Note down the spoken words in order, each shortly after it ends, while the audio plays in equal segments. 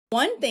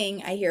One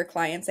thing I hear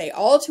clients say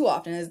all too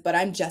often is, but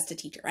I'm just a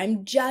teacher.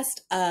 I'm just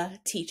a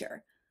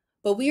teacher.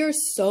 But we are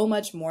so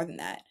much more than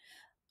that.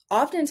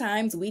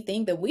 Oftentimes we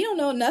think that we don't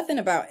know nothing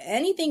about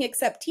anything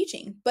except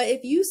teaching. But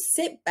if you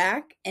sit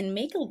back and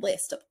make a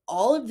list of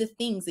all of the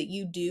things that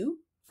you do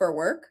for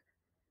work,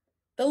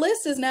 the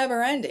list is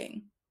never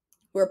ending.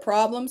 We're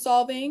problem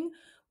solving,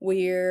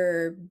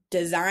 we're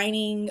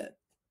designing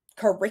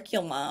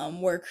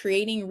curriculum, we're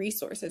creating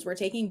resources, we're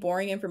taking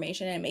boring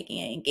information and making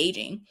it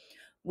engaging.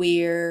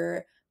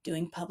 We're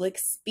doing public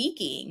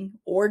speaking,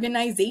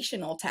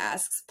 organizational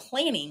tasks,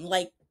 planning.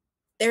 Like,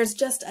 there's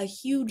just a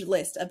huge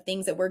list of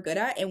things that we're good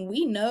at, and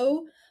we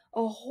know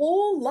a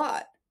whole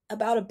lot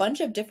about a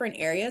bunch of different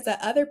areas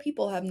that other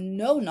people have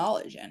no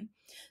knowledge in.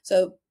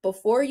 So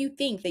before you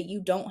think that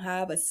you don't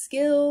have a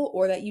skill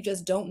or that you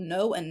just don't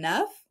know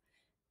enough,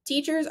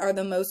 teachers are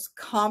the most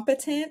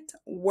competent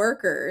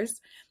workers.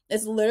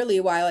 It's literally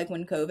why, like,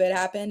 when COVID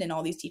happened and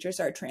all these teachers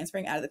started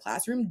transferring out of the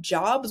classroom,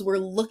 jobs were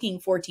looking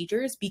for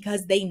teachers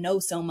because they know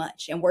so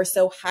much and we're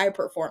so high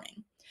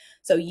performing.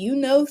 So you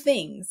know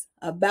things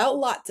about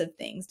lots of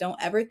things.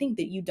 Don't ever think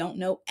that you don't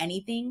know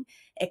anything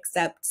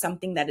except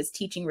something that is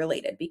teaching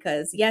related,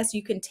 because yes,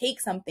 you can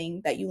take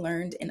something that you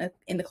learned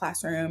in the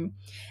classroom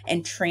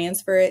and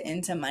transfer it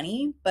into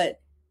money, but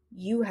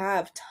you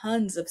have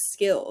tons of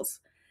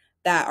skills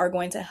that are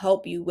going to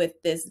help you with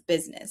this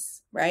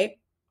business, right?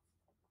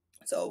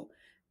 So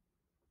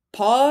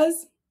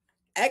pause,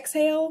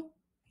 exhale,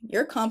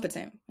 you're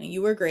competent and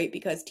you are great,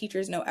 because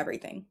teachers know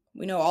everything.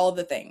 We know all of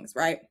the things,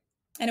 right?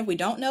 And if we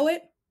don't know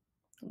it,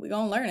 we're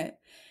going to learn it.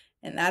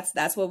 And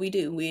that's what we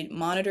do. We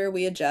monitor,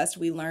 we adjust,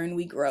 we learn,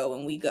 we grow,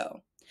 and we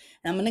go.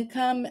 And I'm going to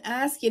come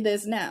ask you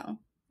this now.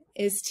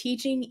 Is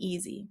teaching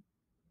easy?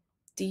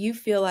 Do you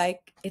feel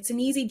like it's an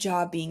easy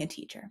job being a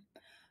teacher?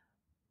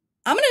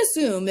 I'm going to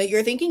assume that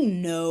you're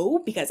thinking no,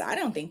 because I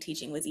don't think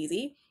teaching was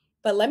easy.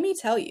 But let me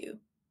tell you,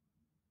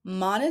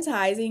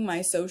 monetizing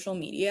my social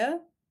media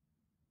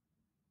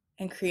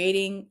and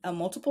creating a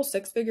multiple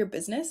six-figure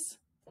business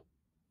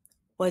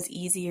was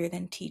easier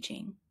than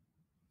teaching.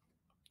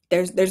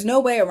 There's no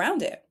way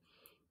around it.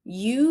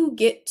 You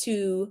get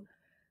to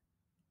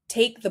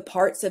take the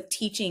parts of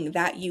teaching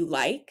that you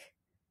like,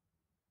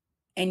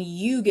 and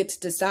you get to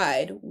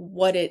decide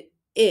what it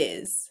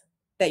is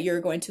that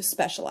you're going to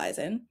specialize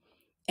in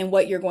and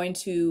what you're going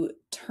to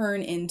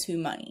turn into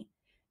money.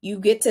 You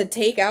get to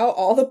take out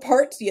all the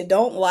parts you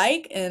don't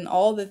like and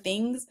all the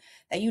things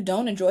that you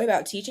don't enjoy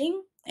about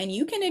teaching, and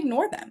you can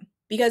ignore them.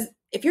 Because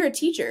if you're a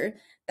teacher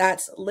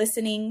that's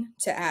listening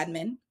to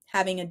admin,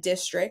 having a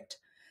district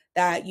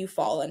that you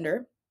fall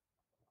under,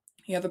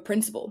 you have a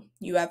principal,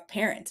 you have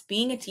parents.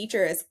 Being a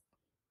teacher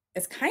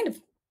is kind of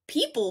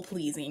people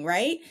pleasing,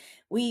 right?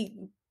 We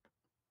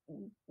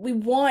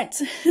want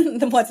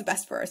what's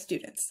best for our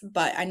students.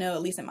 But I know,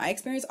 at least in my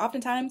experience,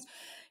 oftentimes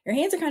your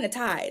hands are kind of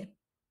tied.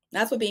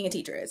 That's what being a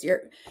teacher is.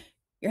 Your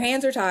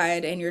hands are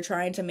tied and you're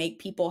trying to make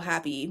people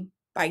happy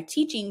by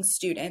teaching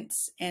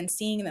students and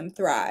seeing them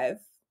thrive,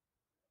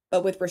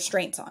 but with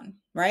restraints on,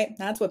 right?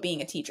 That's what being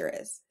a teacher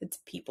is. It's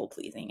people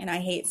pleasing. And I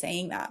hate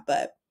saying that,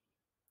 but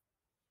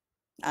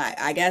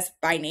I guess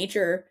by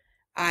nature,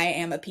 I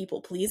am a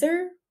people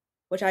pleaser,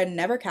 which I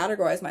never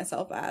categorized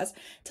myself as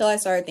till I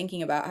started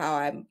thinking about how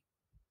I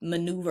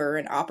maneuver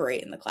and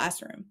operate in the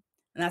classroom.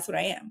 And that's what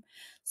I am.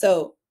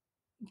 So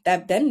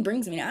that then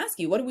brings me to ask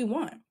you, what do we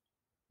want?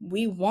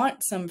 We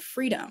want some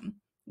freedom.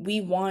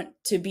 We want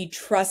to be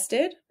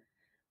trusted.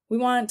 We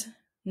want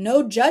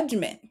no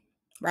judgment,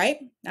 right?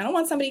 I don't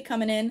want somebody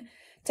coming in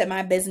to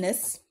my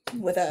business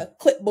with a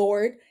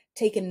clipboard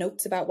taking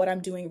notes about what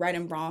I'm doing right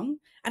and wrong.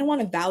 I don't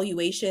want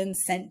evaluation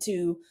sent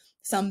to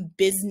some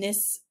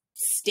business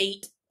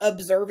state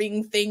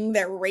observing thing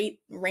that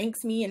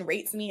ranks me and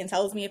rates me and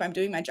tells me if I'm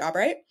doing my job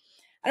right.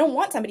 I don't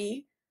want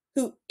somebody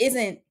who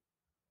isn't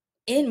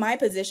in my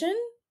position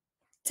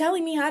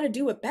telling me how to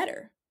do it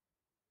better.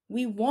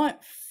 We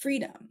want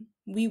freedom.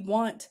 We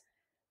want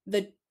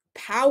the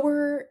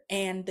power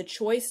and the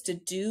choice to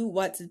do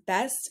what's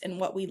best and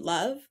what we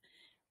love.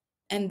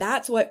 And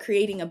that's what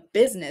creating a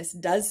business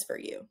does for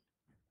you.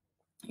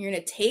 You're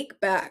going to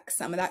take back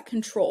some of that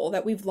control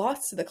that we've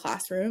lost to the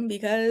classroom,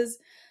 because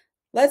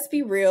let's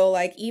be real,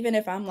 like, even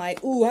if I'm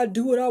like, ooh, I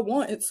do what I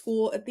want at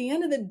school, at the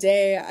end of the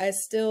day, I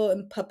still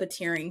am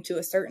puppeteering to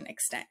a certain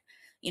extent.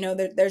 You know,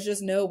 there's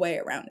just no way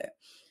around it.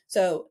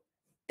 So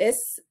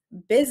this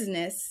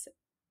business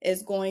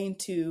is going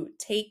to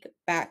take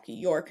back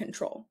your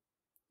control.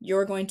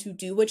 You're going to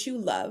do what you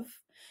love.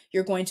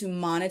 You're going to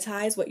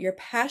monetize what you're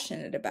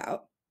passionate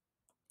about.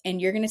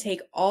 And you're going to take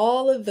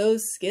all of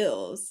those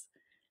skills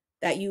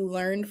that you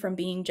learned from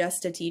being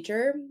just a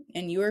teacher,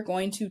 and you are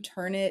going to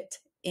turn it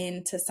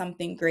into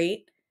something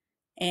great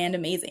and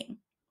amazing.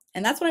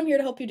 And that's what I'm here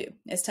to help you do,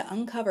 is to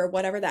uncover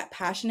whatever that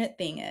passionate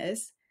thing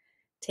is,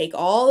 take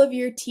all of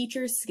your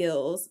teacher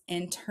skills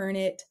and turn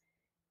it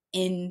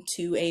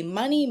into a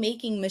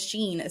money-making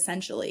machine,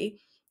 essentially,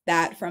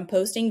 that from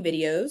posting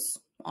videos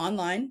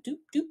online,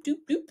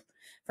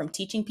 from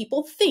teaching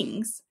people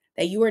things,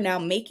 that you are now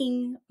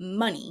making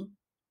money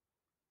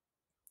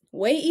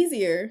way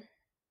easier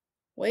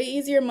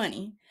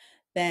money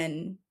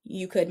than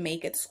you could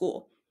make at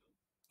school.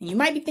 And you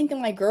might be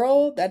thinking like,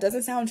 girl, that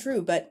doesn't sound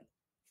true, but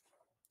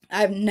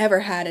I've never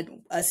had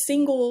a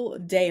single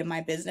day of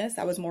my business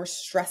that was more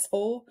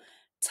stressful,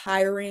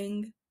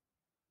 tiring,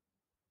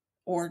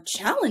 or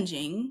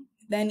challenging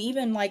than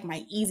even like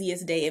my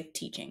easiest day of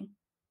teaching.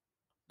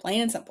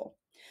 Plain and simple.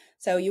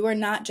 So you are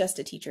not just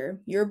a teacher.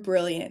 You're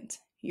brilliant.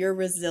 You're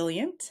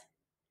resilient.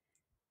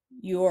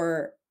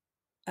 You're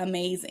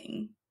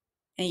amazing.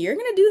 And you're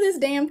going to do this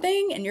damn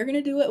thing and you're going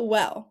to do it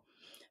well.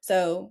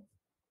 So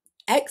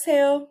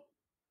exhale,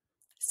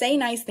 say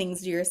nice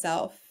things to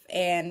yourself,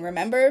 and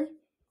remember,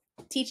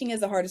 teaching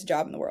is the hardest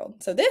job in the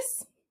world. So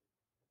this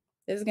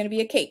is going to be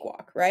a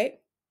cakewalk, right?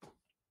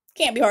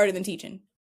 Can't be harder than teaching.